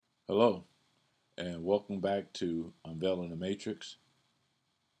Hello, and welcome back to Unveiling the Matrix.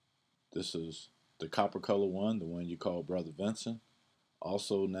 This is the copper color one, the one you call Brother Vincent,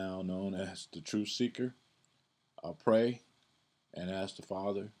 also now known as the Truth Seeker. I pray and ask the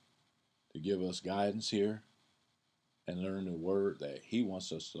Father to give us guidance here and learn the word that He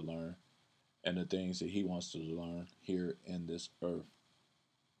wants us to learn and the things that He wants us to learn here in this earth.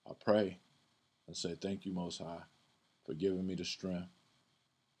 I pray and say thank you, Most High, for giving me the strength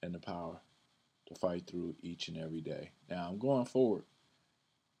and the power to fight through each and every day. Now, I'm going forward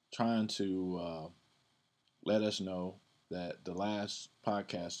trying to let us know that the last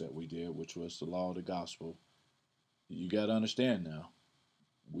podcast that we did, which was the law of the gospel, you got to understand now.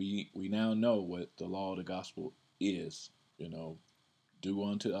 We now know what the law of the gospel is. Do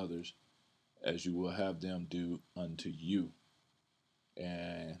unto others as you will have them do unto you.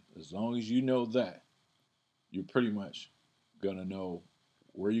 And as long as you know that, you're pretty much gonna know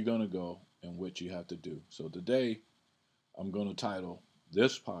where you're gonna go and what you have to do. So today, I'm gonna title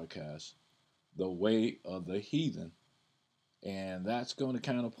this podcast "The Way of the Heathen." And that's going to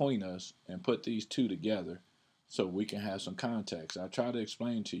kind of point us and put these two together so we can have some context. I try to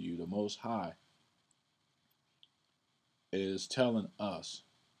explain to you the Most High is telling us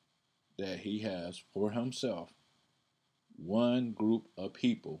that He has for Himself one group of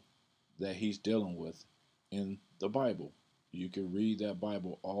people that He's dealing with in the Bible. You can read that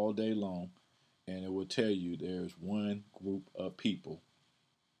Bible all day long and it will tell you there's one group of people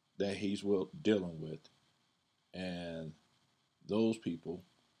that He's dealing with. And those people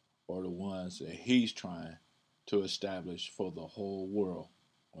are the ones that He's trying to establish for the whole world.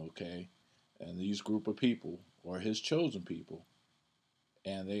 Okay? And these group of people are His chosen people.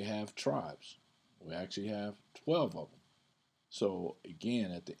 And they have tribes. We actually have 12 of them. So,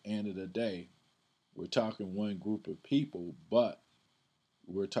 again, at the end of the day, we're talking one group of people, but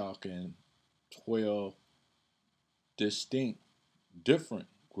we're talking 12 distinct, different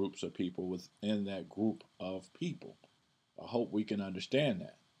groups of people within that group of people. I hope we can understand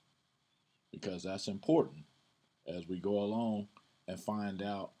that because that's important as we go along and find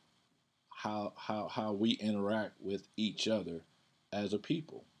out how we interact with each other as a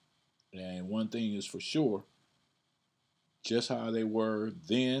people. And one thing is for sure, just how they were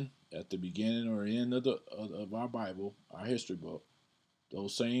then at the beginning or end of our Bible, our history book,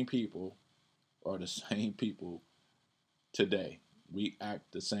 those same people are the same people today. We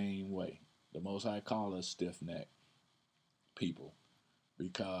act the same way. The Most High call us stiff-necked people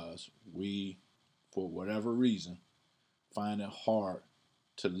because we, for whatever reason, find it hard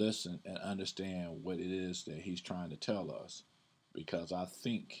to listen and understand what it is that He's trying to tell us. Because I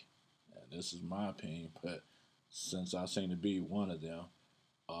think, and this is my opinion, but since I seem to be one of them,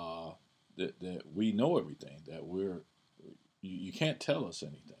 that we know everything, that you can't tell us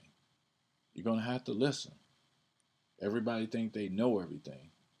anything. You're going to have to listen. Everybody think they know everything,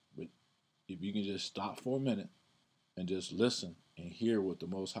 but if you can just stop for a minute and just listen and hear what the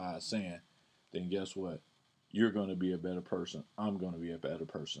Most High is saying, then guess what? You're going to be a better person. I'm going to be a better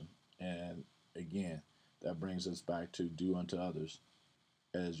person. And again, that brings us back to do unto others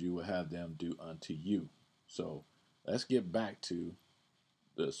as you will have them do unto you. So let's get back to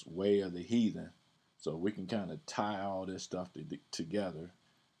this way of the heathen so we can kind of tie all this stuff together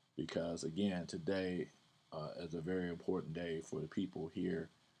because, again, today is a very important day for the people here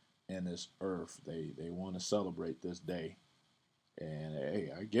in this earth. They want to celebrate this day. And,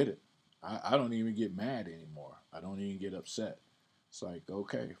 hey, I get it. I don't even get mad anymore. I don't even get upset. It's like,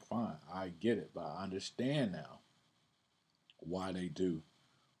 okay, fine, I get it, but I understand now why they do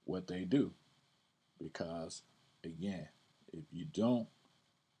what they do. Because, again, if you don't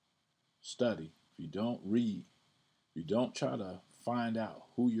study, if you don't read, if you don't try to find out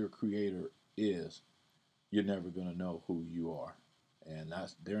who your creator is, you're never going to know who you are. And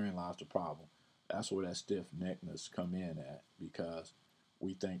therein lies the problem. That's where that stiff neckness come in at because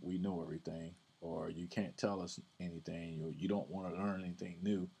we think we know everything or you can't tell us anything or you don't want to learn anything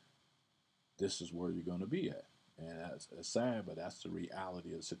new. This is where you're going to be at. And that's sad, but that's the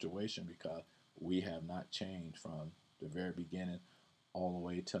reality of the situation because we have not changed from the very beginning all the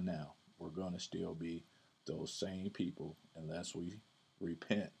way to now. We're going to still be those same people unless we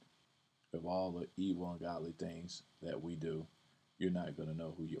repent of all the evil and godly things that we do. You're not going to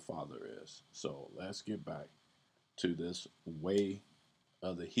know who your father is. So let's get back to this way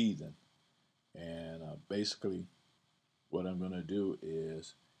of the heathen. And basically, what I'm going to do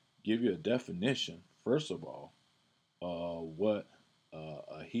is give you a definition, first of all, what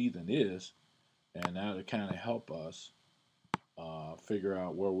a heathen is, and that'll kind of help us figure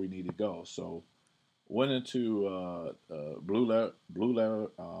out where we need to go. So, went into Blue Letter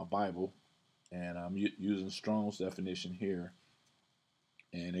Bible, and I'm using Strong's definition here,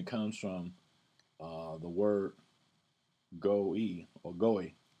 and it comes from the word goe or goe,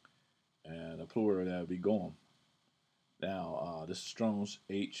 and the plural that would be goem. Now, this is Strong's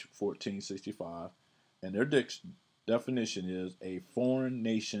H1465, and their definition is a foreign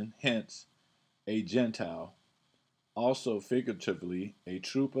nation, hence a Gentile, also figuratively a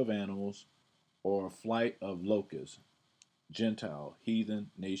troop of animals or a flight of locusts, Gentile,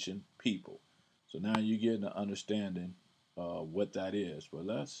 heathen, nation, people. So now you get an understanding what that is. But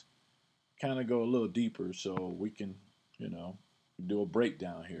let's kind of go a little deeper so we can, do a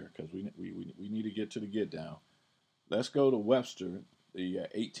breakdown here because we need to get to the get down. Let's go to Webster, the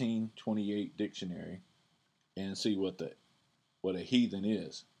 1828 dictionary, and see what a heathen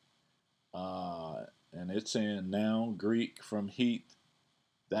is. And it's saying noun Greek from heath,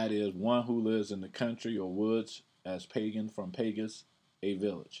 that is one who lives in the country or woods, as pagan from pagus, a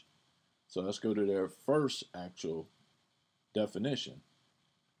village. So let's go to their first actual definition.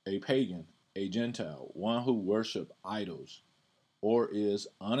 A pagan, a Gentile, one who worship idols or is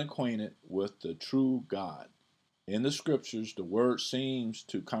unacquainted with the true God. In the scriptures, the word seems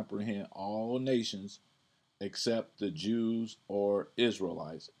to comprehend all nations except the Jews or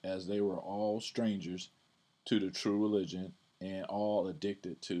Israelites, as they were all strangers to the true religion and all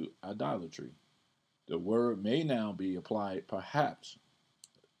addicted to idolatry. The word may now be applied, perhaps,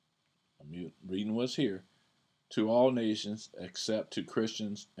 I'm reading what's here, to all nations except to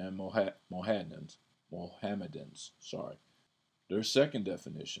Christians and Mohammedans. Sorry. Their second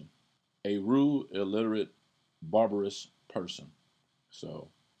definition, a rude, illiterate, barbarous person. So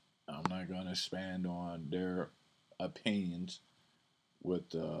I'm not going to expand on their opinions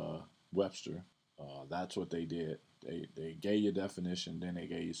with Webster. That's what they did. They gave you a definition, then they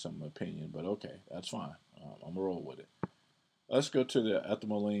gave you some opinion. But okay, that's fine. I'm going to roll with it. Let's go to the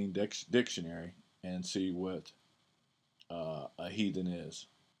Etymology Dictionary and see what a heathen is.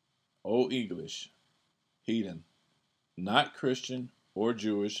 Old English, heathen, not Christian or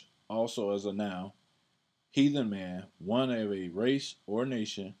Jewish, also as a noun. Heathen man, one of a race or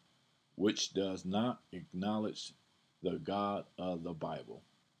nation which does not acknowledge the God of the Bible.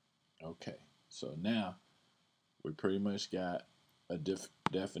 Okay, so now we pretty much got a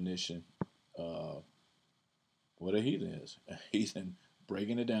definition of what a heathen is. A heathen,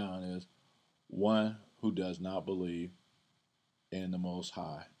 breaking it down, is one who does not believe in the Most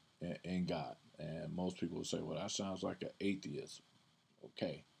High, in God. And most people will say, well, that sounds like an atheist.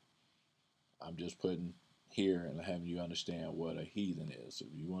 Okay, I'm just putting here and having you understand what a heathen is. If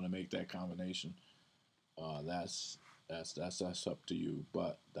you want to make that combination, that's up to you.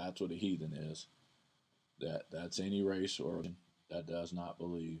 But that's what a heathen is. That's any race or that does not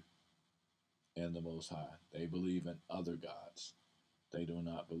believe in the Most High. They believe in other gods. They do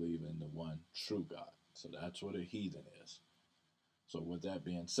not believe in the one true God. So that's what a heathen is. So with that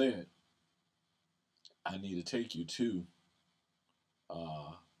being said, I need to take you to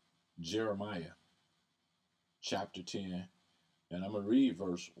Jeremiah chapter 10, and I'm going to read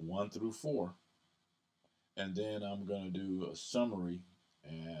verse 1 through 4. And then I'm going to do a summary,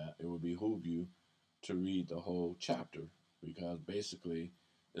 and it would behoove you to read the whole chapter because basically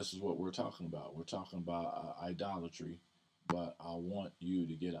this is what we're talking about. We're talking about idolatry, but I want you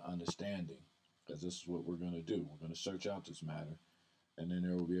to get an understanding because this is what we're going to do. We're going to search out this matter, and then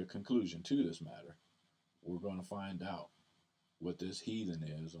there will be a conclusion to this matter. We're going to find out what this heathen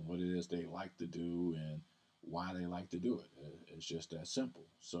is and what it is they like to do and why they like to do it. It's just that simple.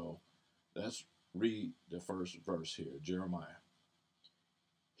 So let's read the first verse here, Jeremiah.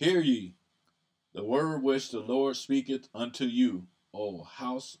 Hear ye the word which the Lord speaketh unto you, O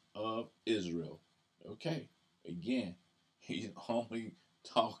house of Israel. Okay, again, he's only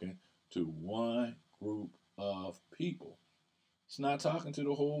talking to one group of people. He's not talking to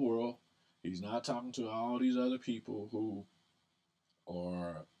the whole world. He's not talking to all these other people who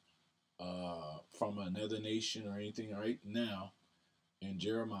are from another nation or anything. Right now, in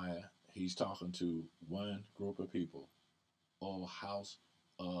Jeremiah, he's talking to one group of people, O house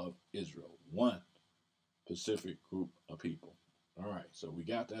of Israel. One specific group of people. All right, so we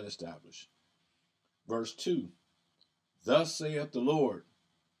got that established. Verse 2, thus saith the Lord,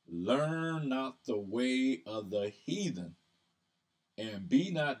 learn not the way of the heathen, and be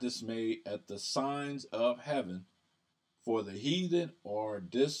not dismayed at the signs of heaven, for the heathen are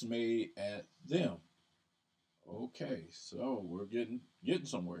dismayed at them. Okay, so we're getting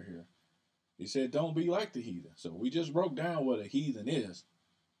somewhere here. He said, don't be like the heathen. So we just broke down what a heathen is.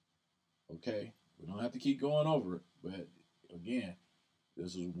 Okay, we don't have to keep going over it. But again,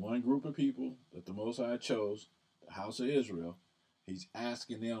 This is one group of people that the Most High chose, the house of Israel. He's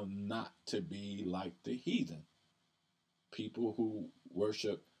asking them not to be like the heathen, people who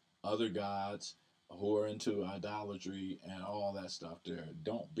worship other gods, who are into idolatry and all that stuff there.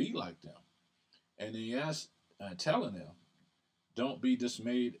 Don't be like them. And he asks, telling them, don't be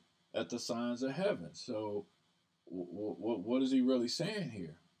dismayed at the signs of heaven. So, what is he really saying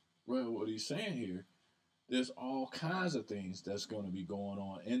here? Well, what he's saying here, there's all kinds of things that's going to be going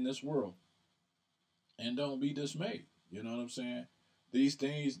on in this world. And don't be dismayed. You know what I'm saying? These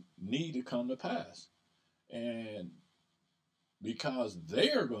things need to come to pass. And because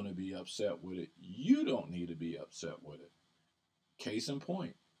they're going to be upset with it, you don't need to be upset with it. Case in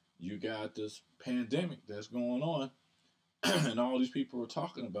point, you got this pandemic that's going on, and all these people are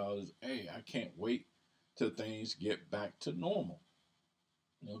talking about is, hey, I can't wait till things get back to normal.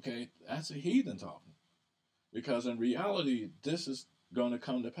 Okay, that's a heathen talking. Because in reality, this is going to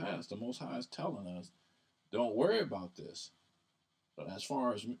come to pass. The Most High is telling us, don't worry about this. But as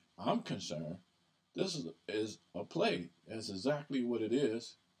far as I'm concerned, this is a plague. That's exactly what it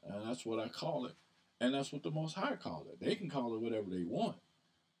is, and that's what I call it, and that's what the Most High called it. They can call it whatever they want,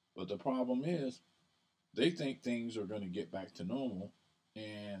 but the problem is, they think things are going to get back to normal,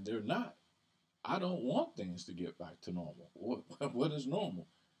 and they're not. I don't want things to get back to normal. What is normal?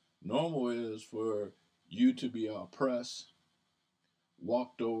 Normal is for you to be oppressed,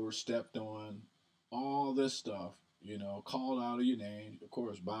 walked over, stepped on, all this stuff, called out of your name, of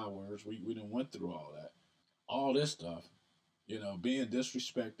course, bywords. We didn't went through all that. All this stuff, being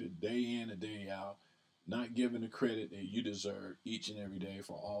disrespected day in and day out, not given the credit that you deserve each and every day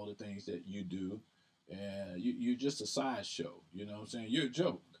for all the things that you do. And you're just a sideshow, you know what I'm saying? You're a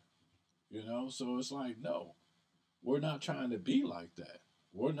joke, So it's like, no, we're not trying to be like that.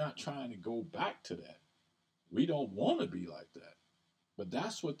 We're not trying to go back to that. We don't want to be like that. But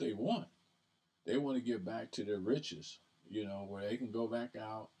that's what they want. They want to get back to their riches, where they can go back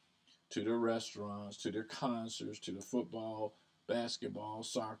out to their restaurants, to their concerts, to the football, basketball,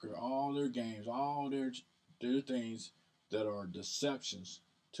 soccer, all their games, all their things that are deceptions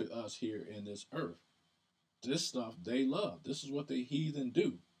to us here in this earth. This stuff they love. This is what the heathen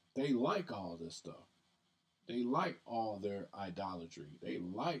do. They like all this stuff. They like all their idolatry. They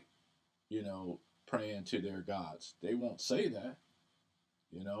like, praying to their gods. They won't say that,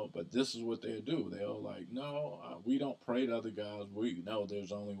 but this is what they'll do. They'll like, no, we don't pray to other gods. We know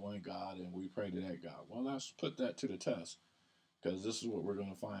there's only one God and we pray to that God. Well, let's put that to the test, because this is what we're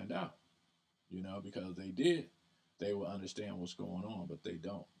going to find out, because they will understand what's going on, but they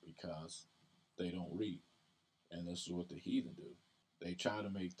don't, because they don't read. And this is what the heathen do. They try to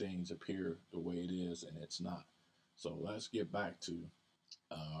make things appear the way it is, and it's not. So let's get back to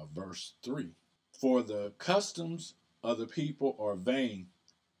verse 3. For the customs of the people are vain.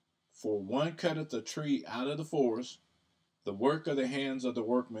 For one cutteth a tree out of the forest, the work of the hands of the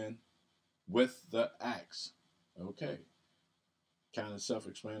workmen with the axe. Okay. Kind of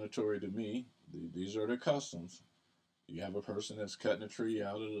self-explanatory to me. These are the customs. You have a person that's cutting a tree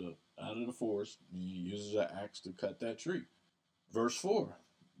out of the forest, and he uses an axe to cut that tree. Verse 4.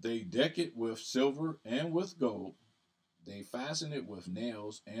 They deck it with silver and with gold. They fasten it with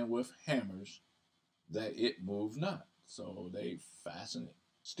nails and with hammers, that it move not. So they fasten it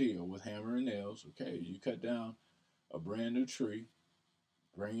still with hammer and nails. Okay, you cut down a brand new tree,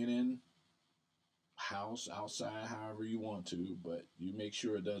 bring it in house, outside, however you want to, but you make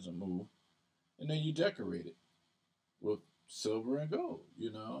sure it doesn't move. And then you decorate it with silver and gold,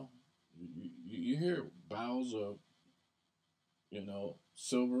 You hear boughs of,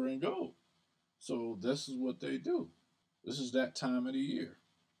 silver and gold. So this is what they do. This is that time of the year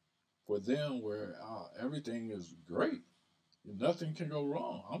for them where everything is great. Nothing can go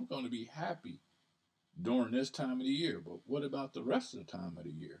wrong. I'm going to be happy during this time of the year. But what about the rest of the time of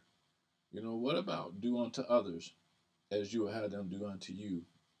the year? What about do unto others as you will have them do unto you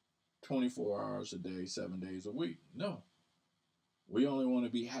 24 hours a day, 7 days a week? No. We only want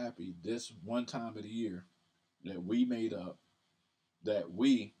to be happy this one time of the year that we made up, that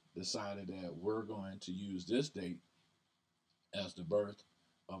we decided that we're going to use this date as the birth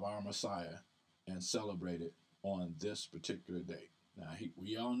of our Messiah and celebrate it on this particular date. Now,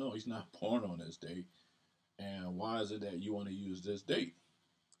 we all know he's not born on this date. And why is it that you want to use this date?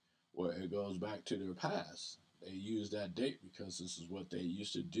 Well, it goes back to their past. They use that date because this is what they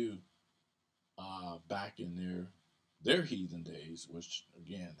used to do back in their heathen days, which,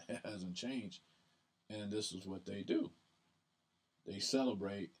 again, hasn't changed. And this is what they do. They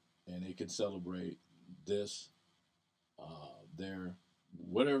celebrate, and they can celebrate this, their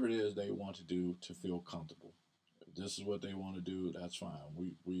whatever it is they want to do to feel comfortable. If this is what they want to do, that's fine.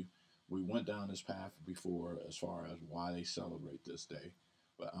 We went down this path before as far as why they celebrate this day,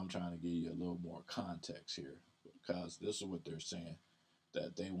 but I'm trying to give you a little more context here because this is what they're saying,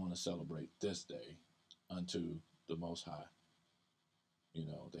 that they want to celebrate this day unto the Most High. You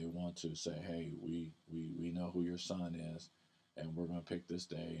know, they want to say, hey, we know who your son is, and we're going to pick this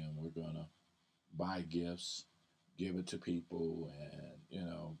day, and we're going to buy gifts, give it to people, and, you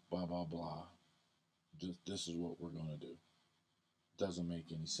know, blah, blah, blah. This is what we're going to do. Doesn't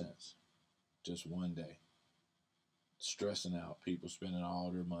make any sense. Just one day. Stressing out, people spending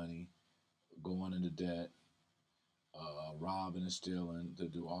all their money, going into debt, robbing and stealing, to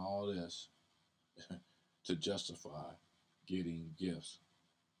do all this to justify getting gifts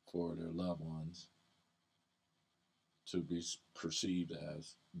for their loved ones to be perceived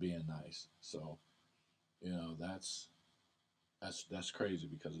as being nice. So, you know, that's crazy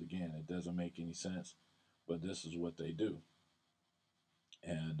because again, it doesn't make any sense, but this is what they do,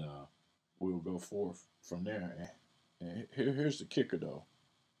 and we'll go forth from there. And here's the kicker, though.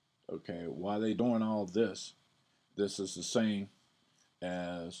 Okay, while they doing all this, this is the same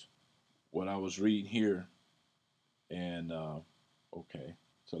as what I was reading here, and okay,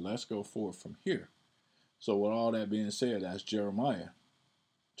 so let's go forth from here. So with all that being said, that's Jeremiah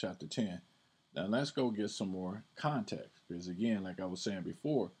chapter 10. Now let's go get some more context. Because again, like I was saying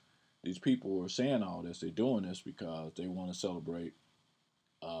before, these people are saying all this. They're doing this because they want to celebrate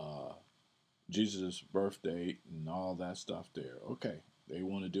Jesus' birthday and all that stuff there. Okay. They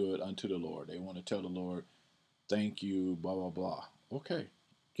want to do it unto the Lord. They want to tell the Lord, thank you, blah, blah, blah. Okay.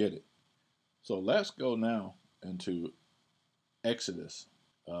 Get it. So let's go now into Exodus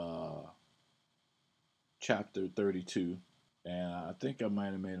chapter 32. And I think I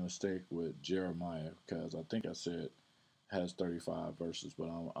might have made a mistake with Jeremiah because I think I said has 35 verses, but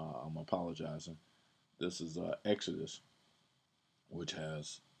I'm apologizing. This is Exodus, which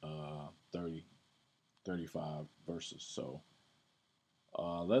has 30, 35 verses. So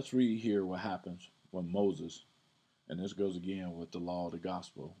let's read here what happens when Moses, and this goes again with the law of the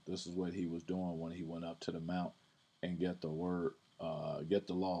gospel. This is what he was doing when he went up to the mount and get the word, get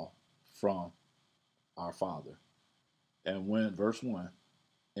the law from our Father. And when, verse 1,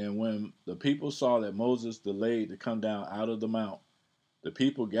 and when the people saw that Moses delayed to come down out of the mount, the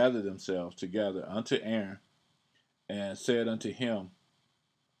people gathered themselves together unto Aaron and said unto him,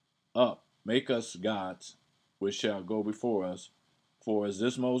 up, make us gods, which shall go before us. For as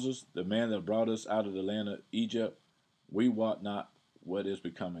this Moses, the man that brought us out of the land of Egypt, we wot not what is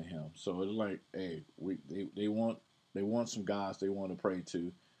becoming him. So it's like, hey, they want some gods they want to pray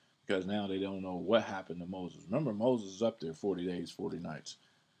to, because now they don't know what happened to Moses. Remember, Moses is up there 40 days, 40 nights.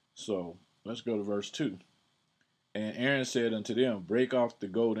 So let's go to verse 2. And Aaron said unto them, break off the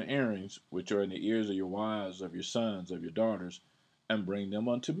golden earrings, which are in the ears of your wives, of your sons, of your daughters, and bring them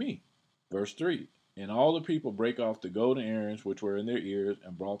unto me. Verse 3. And all the people brake off the golden earrings which were in their ears,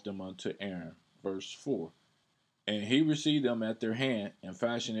 and brought them unto Aaron. Verse 4. And he received them at their hand, and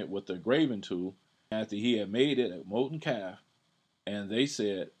fashioned it with a graving tool, after he had made it a molten calf. And they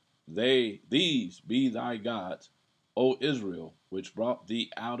said, these be thy gods, O Israel, which brought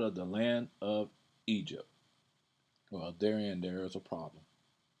thee out of the land of Egypt. Well, therein there is a problem.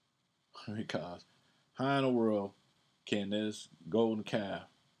 Because how in the world can this golden calf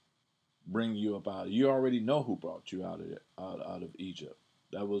bring you up out? You already know who brought you out of Egypt.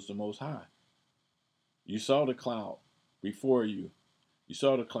 That was the Most High. You saw the cloud before you. You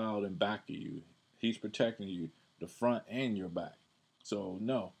saw the cloud in back of you. He's protecting you, the front and your back. So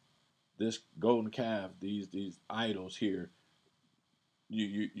no, this golden calf, these idols here,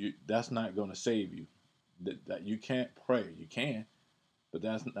 you that's not going to save you. That you can't pray. You can, but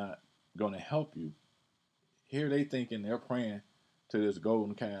that's not going to help you. Here they thinking they're praying to this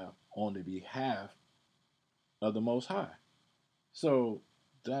golden calf on the behalf of the Most High. So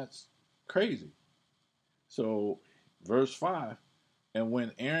that's crazy. So verse 5, and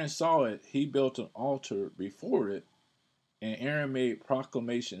when Aaron saw it, he built an altar before it, and Aaron made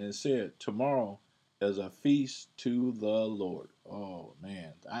proclamation and said, tomorrow is a feast to the Lord. Oh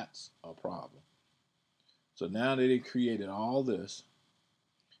man, that's a problem. So now that they created all this,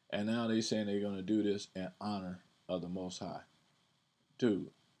 and now they saying they're going to do this in honor of the Most High.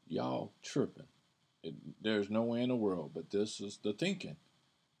 Dude, y'all tripping. There's no way in the world, but this is the thinking.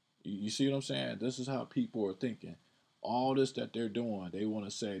 You see what I'm saying? This is how people are thinking. All this that they're doing, they want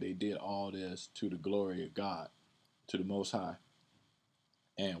to say they did all this to the glory of God, to the Most High.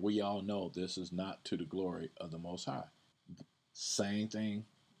 And we all know this is not to the glory of the Most High. Same thing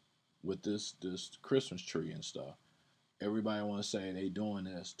with this Christmas tree and stuff. Everybody want to say they doing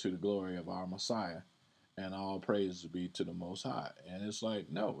this to the glory of our Messiah. and all praise be to the Most High. And it's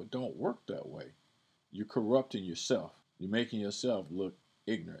like, no, it don't work that way. You're corrupting yourself. You're making yourself look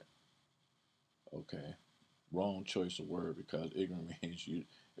ignorant. Okay, wrong choice of word, because ignorant means you.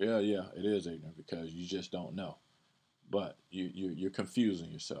 Yeah, it is ignorant because you just don't know. But you're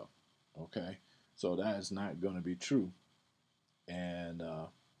confusing yourself. Okay, so that is not going to be true. And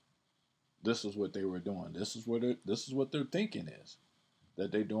this is what they were doing. This is what their thinking is,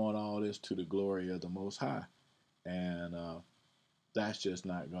 that they're doing all this to the glory of the Most High, and that's just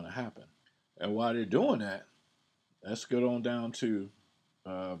not going to happen. And while they're doing that, let's get on down to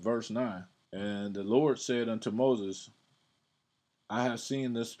verse 9. And the Lord said unto Moses, I have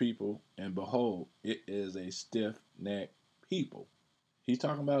seen this people, and behold, it is a stiff necked people. He's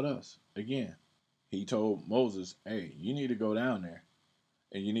talking about us again. He told Moses, hey, you need to go down there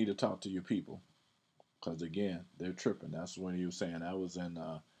and you need to talk to your people. Because again, they're tripping. That's what he was saying. That was in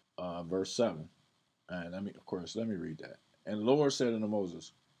verse 7. And let me read that. And the Lord said unto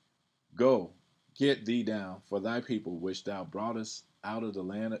Moses, go, get thee down, for thy people which thou broughtest out of the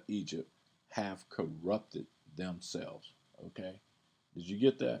land of Egypt have corrupted themselves. Okay? Did you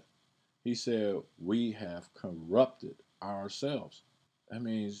get that? He said, we have corrupted ourselves. That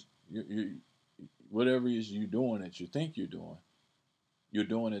means whatever it is you're doing that you think you're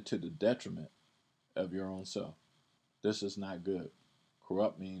doing it to the detriment of your own self. This is not good.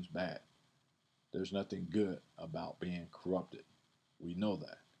 Corrupt means bad. There's nothing good about being corrupted. We know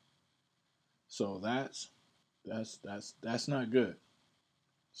that. So that's not good.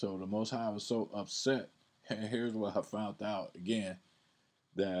 So the Most High was so upset. And here's what I found out again,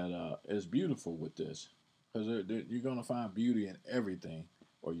 that is beautiful with this, because you're going to find beauty in everything,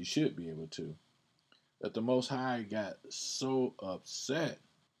 or you should be able to. That the Most High got so upset.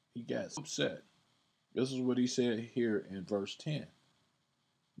 He got so upset. This is what he said here in verse 10.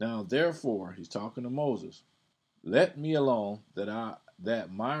 Now therefore, he's talking to Moses, let me alone,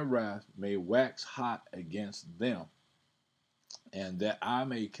 that my wrath may wax hot against them, and that I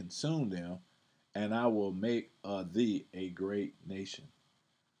may consume them, and I will make of thee a great nation.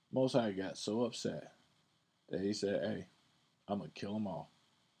 Most High got so upset that he said, hey, I'm going to kill them all.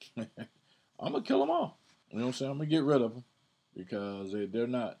 I'm going to kill them all. You know what I'm saying? I'm going to get rid of them, because they're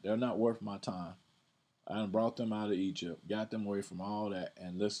not worth my time. I done brought them out of Egypt, got them away from all that,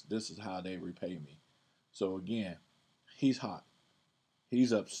 and this is how they repay me. So again, he's hot.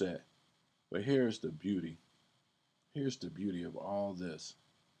 He's upset. But here's the beauty. Here's the beauty of all this.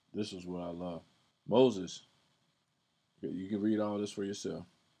 This is what I love. Moses, you can read all this for yourself.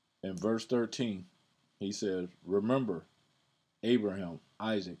 In verse 13, he says, remember Abraham,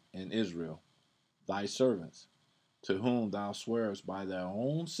 Isaac, and Israel, thy servants, to whom thou swearest by thy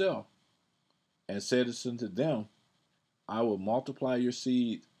own self, and saidst unto them, I will multiply your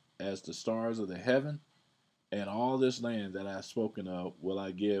seed as the stars of the heaven, and all this land that I have spoken of will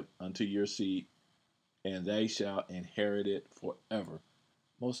I give unto your seed, and they shall inherit it forever.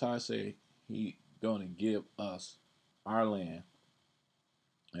 Most High say he going to give us our land,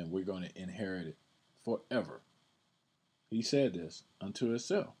 and we're going to inherit it forever. He said this unto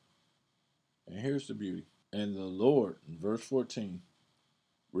himself. And here's the beauty. And the Lord, in verse 14,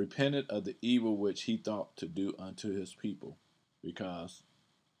 repented of the evil which he thought to do unto his people, because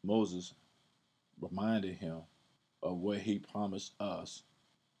Moses reminded him of what he promised us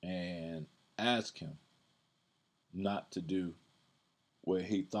and asked him not to do what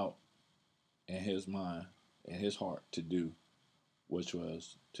he thought in his mind and his heart to do, which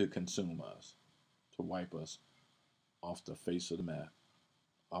was to consume us, to wipe us off the face of the map,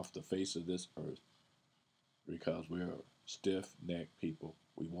 off the face of this earth, because we're stiff-necked people.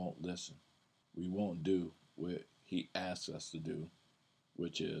 We won't listen. We won't do what he asks us to do,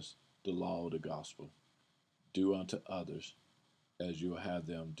 which is the law of the gospel. Do unto others as you will have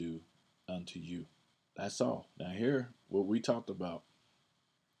them do unto you. That's all. Now here, what we talked about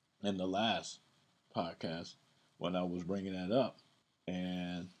in the last podcast when I was bringing that up,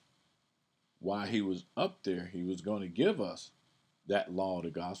 and why he was up there, he was going to give us that law of the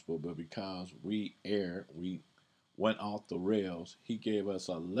gospel, but because we erred, we went off the rails, he gave us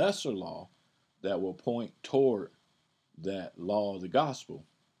a lesser law that will point toward that law of the gospel.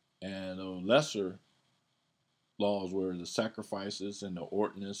 And the lesser laws were the sacrifices and the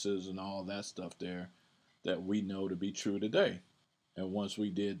ordinances and all that stuff there that we know to be true today. And once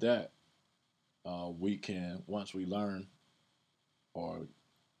we did that, once we learn or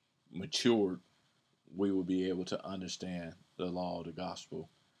matured, we will be able to understand the law of the gospel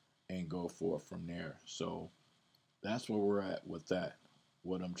and go forth from there. So that's where we're at with that.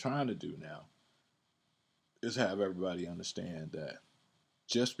 What I'm trying to do now is have everybody understand that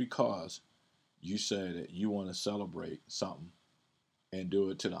just because you say that you want to celebrate something and do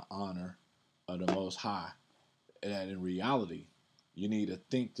it to the honor of the Most High. And in reality, you need to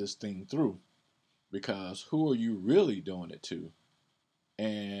think this thing through, because who are you really doing it to?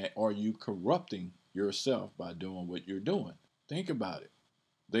 And are you corrupting yourself by doing what you're doing? Think about it.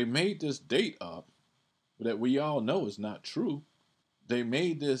 They made this date up that we all know is not true. They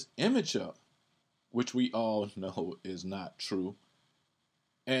made this image up, which we all know is not true.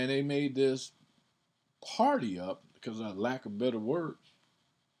 And they made this party up, because of lack of better word,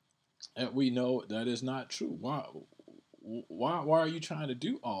 that we know that is not true. Why are you trying to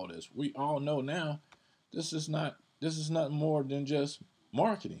do all this? We all know now this is not more than just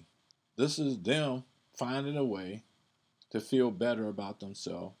marketing. This is them finding a way to feel better about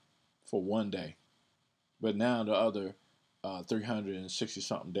themselves for one day. But now the other 360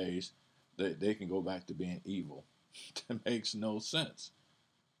 something days, they can go back to being evil. That makes no sense.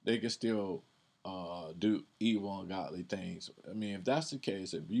 They can still do evil, ungodly things. I mean, if that's the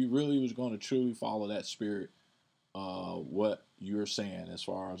case, if you really was going to truly follow that spirit, what you're saying as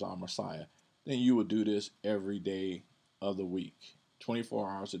far as our Messiah, then you would do this every day of the week, 24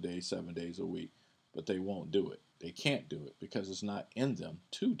 hours a day, 7 days a week. But they won't do it. They can't do it because it's not in them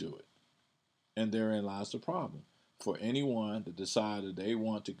to do it. And therein lies the problem. For anyone to decide that they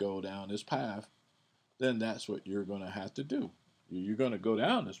want to go down this path, then that's what you're going to have to do. You're going to go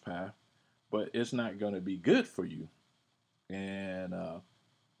down this path, but it's not going to be good for you. And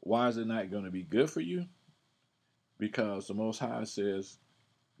why is it not going to be good for you? Because the Most High says,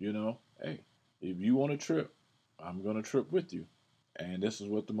 hey, if you want to trip, I'm going to trip with you. And this is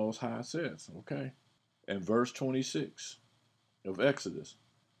what the Most High says, okay? In verse 26 of Exodus,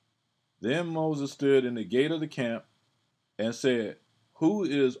 then Moses stood in the gate of the camp and said, who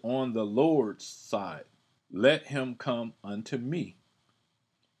is on the Lord's side? Let him come unto me.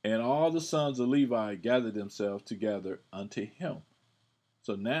 And all the sons of Levi gathered themselves together unto him.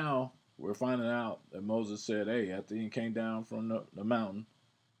 So now we're finding out that Moses said, hey, after he came down from the mountain,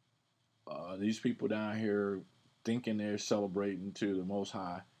 these people down here thinking they're celebrating to the Most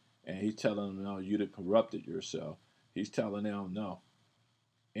High, and he's telling them, no, you'd have corrupted yourself. He's telling them, no,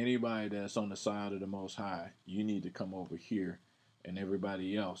 anybody that's on the side of the Most High, you need to come over here, and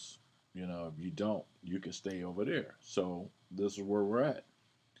everybody else, if you don't, you can stay over there. So this is where we're at.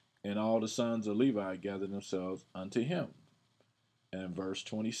 And all the sons of Levi gathered themselves unto him. And verse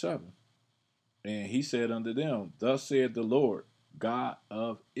 27. And he said unto them, thus saith the Lord, God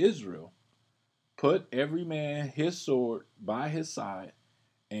of Israel, put every man his sword by his side,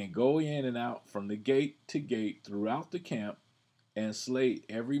 and go in and out from the gate to gate throughout the camp, and slay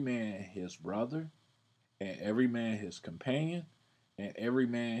every man his brother, and every man his companion, and every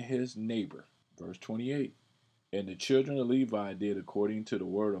man his neighbor. Verse 28. And the children of Levi did according to the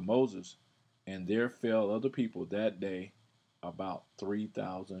word of Moses, and there fell of the people that day about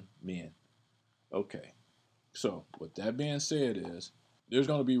 3,000 men. Okay, so with that being said is, there's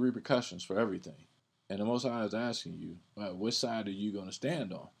going to be repercussions for everything. And the Most High is asking you, which side are you going to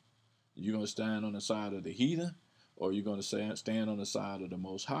stand on? Are you going to stand on the side of the heathen, or are you going to stand on the side of the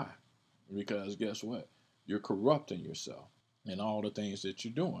Most High? Because guess what? You're corrupting yourself in all the things that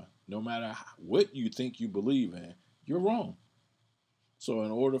you're doing. No matter what you think you believe in, you're wrong. So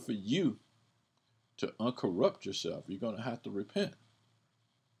in order for you to uncorrupt yourself, you're going to have to repent.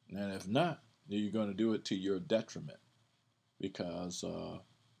 And if not, then you're going to do it to your detriment, because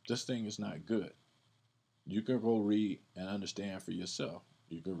this thing is not good. You can go read and understand for yourself.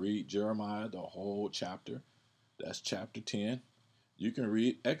 You can read Jeremiah, the whole chapter. That's chapter 10. You can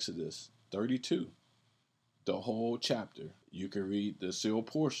read Exodus 32, the whole chapter. You can read the sealed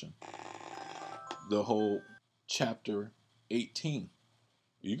portion, the whole chapter 18.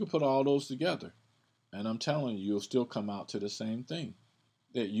 You can put all those together, and I'm telling you, you'll still come out to the same thing,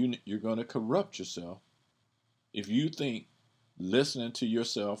 that you're going to corrupt yourself if you think listening to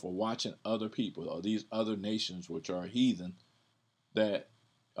yourself or watching other people or these other nations which are heathen, that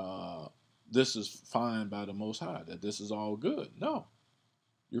this is fine by the Most High, that this is all good. No,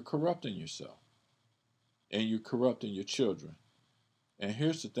 you're corrupting yourself, and you're corrupting your children. And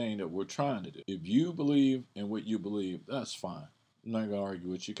here's the thing that we're trying to do. If you believe in what you believe, that's fine. I'm not going to argue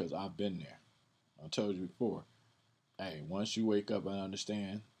with you, because I've been there. I told you before. Hey, once you wake up and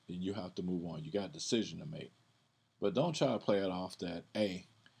understand, then you have to move on. You got a decision to make. But don't try to play it off that, hey,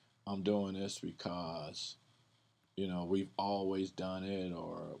 I'm doing this because, we've always done it,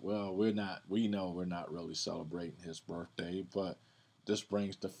 or, well, we know we're not really celebrating his birthday, but this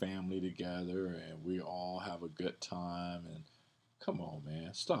brings the family together and we all have a good time. And come on,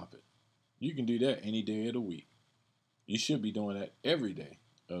 man, stop it. You can do that any day of the week. You should be doing that every day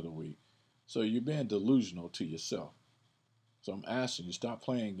of the week. So you're being delusional to yourself. So I'm asking you, stop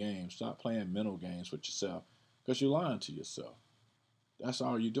playing games, stop playing mental games with yourself, because you're lying to yourself. That's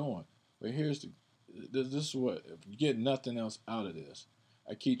all you're doing. But this is what, if you get nothing else out of this,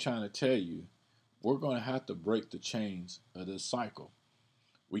 I keep trying to tell you, we're going to have to break the chains of this cycle.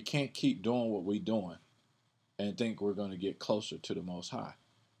 We can't keep doing what we're doing and think we're going to get closer to the Most High.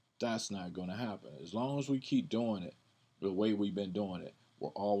 That's not going to happen. As long as we keep doing it the way we've been doing it, we're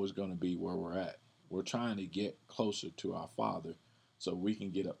always going to be where we're at. We're trying to get closer to our Father so we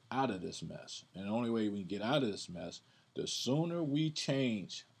can get up out of this mess. And the only way we can get out of this mess, the sooner we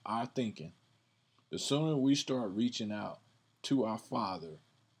change our thinking, the sooner we start reaching out to our Father,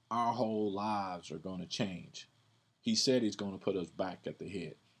 our whole lives are going to change. He said he's going to put us back at the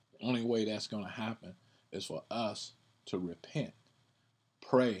head. The only way that's going to happen is for us to repent,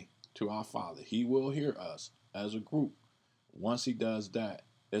 pray to our Father. He will hear us as a group. Once he does that,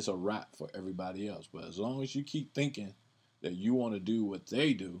 it's a wrap for everybody else. But as long as you keep thinking that you want to do what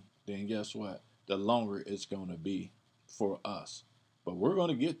they do, then guess what? The longer it's going to be for us. But we're going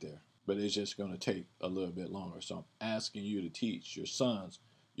to get there. But it's just going to take a little bit longer. So I'm asking you to teach your sons,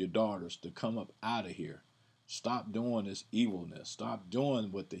 your daughters to come up out of here. Stop doing this evilness. Stop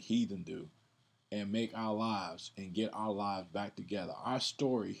doing what the heathen do. And make our lives and get our lives back together. Our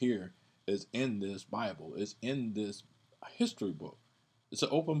story here is in this Bible. It's in this history book. It's an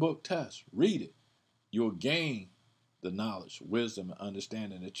open book test. Read it. You'll gain the knowledge, wisdom, and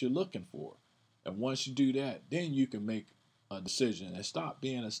understanding that you're looking for. And once you do that, then you can make a decision and stop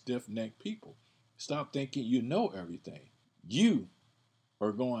being a stiff-necked people. Stop thinking you know everything. You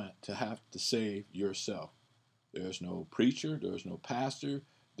are going to have to save yourself. There's no preacher. There's no pastor.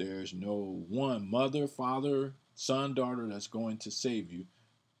 There's no one mother, father, son, daughter that's going to save you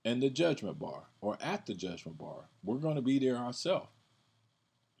in the judgment bar or at the judgment bar. We're going to be there ourselves.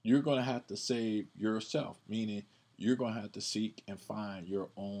 You're going to have to save yourself, meaning you're going to have to seek and find your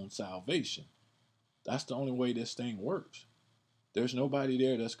own salvation. That's the only way this thing works. There's nobody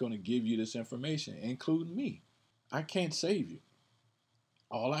there that's going to give you this information, including me. I can't save you.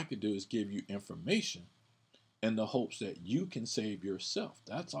 All I can do is give you information in the hopes that you can save yourself.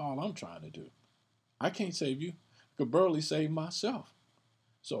 That's all I'm trying to do. I can't save you. I could barely save myself.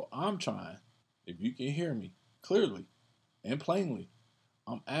 So I'm trying, if you can hear me clearly and plainly,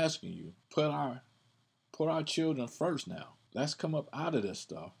 I'm asking you, put our children first now. Let's come up out of this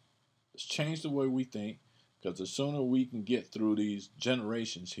stuff. Let's change the way we think, because the sooner we can get through these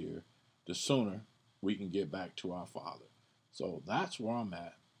generations here, the sooner we can get back to our Father. So that's where I'm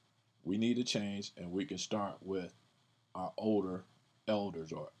at. We need to change, and we can start with our older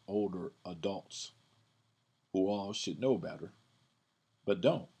elders or older adults who all should know better, but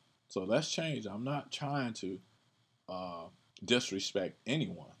don't. So let's change. I'm not trying to disrespect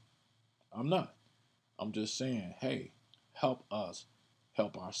anyone. I'm not. I'm just saying, hey, help us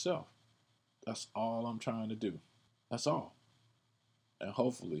help ourselves. That's all I'm trying to do. That's all. And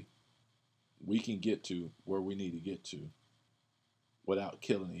hopefully we can get to where we need to get to without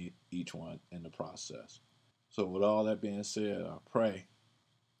killing each one in the process. So with all that being said, I pray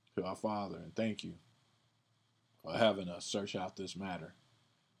to our Father and thank you for having us search out this matter.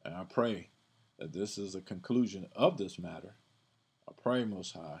 And I pray that this is a conclusion of this matter. I pray,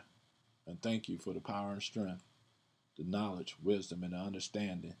 Most High, and thank you for the power and strength, the knowledge, wisdom, and the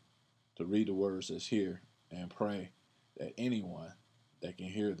understanding to read the words that's here, and pray that anyone that can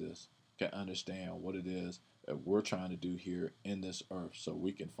hear this can understand what it is that we're trying to do here in this earth so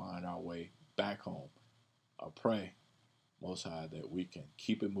we can find our way back home. I pray, Most High, that we can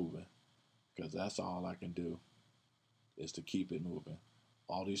keep it moving, because that's all I can do is to keep it moving.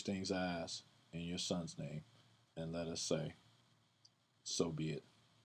 All these things I ask in your Son's name, and let us say, so be it.